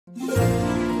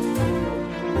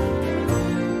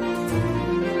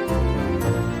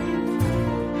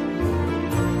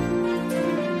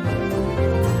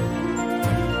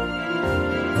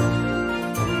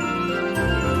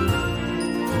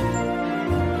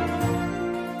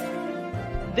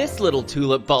This little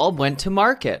tulip bulb went to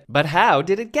market, but how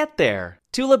did it get there?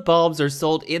 Tulip bulbs are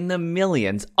sold in the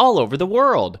millions all over the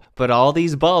world, but all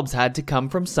these bulbs had to come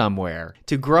from somewhere.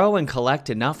 To grow and collect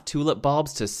enough tulip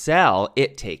bulbs to sell,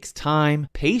 it takes time,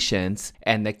 patience,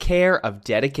 and the care of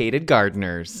dedicated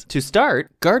gardeners. To start,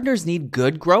 gardeners need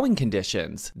good growing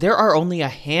conditions. There are only a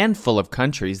handful of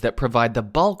countries that provide the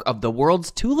bulk of the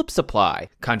world's tulip supply.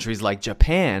 Countries like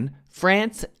Japan,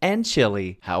 France, and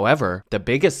Chile. However, the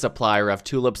biggest supplier of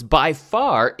tulips by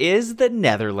far is the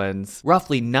Netherlands.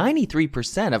 Roughly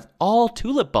 93% of all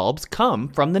tulip bulbs come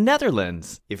from the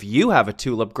Netherlands. If you have a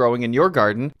tulip growing in your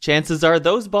garden, chances are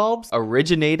those bulbs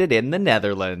originated in the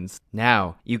Netherlands.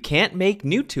 Now, you can't make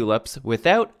new tulips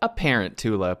without a parent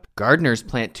tulip. Gardeners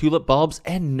plant tulip bulbs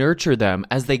and nurture them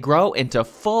as they grow into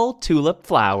full tulip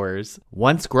flowers.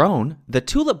 Once grown, the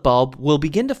tulip bulb will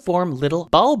begin to form little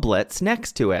bulblets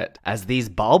next to it. As these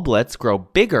bulblets grow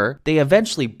bigger, they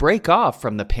eventually break off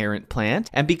from the parent plant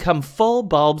and become full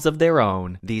bulbs of their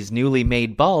own. These newly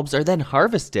made bulbs are then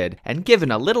harvested and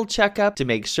given a little checkup to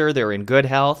make sure they're in good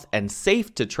health and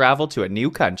safe to travel to a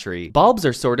new country. Bulbs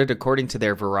are sorted according to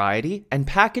their variety and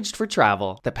packaged for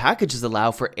travel. The packages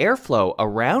allow for airflow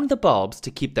around the bulbs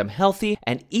to keep them healthy,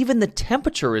 and even the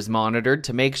temperature is monitored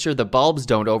to make sure the bulbs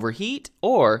don't overheat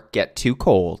or get too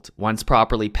cold. Once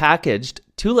properly packaged,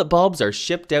 tulip bulbs are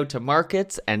shipped out to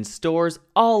markets and stores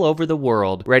all over the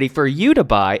world, ready for you to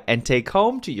buy and take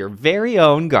home to your very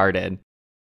own garden.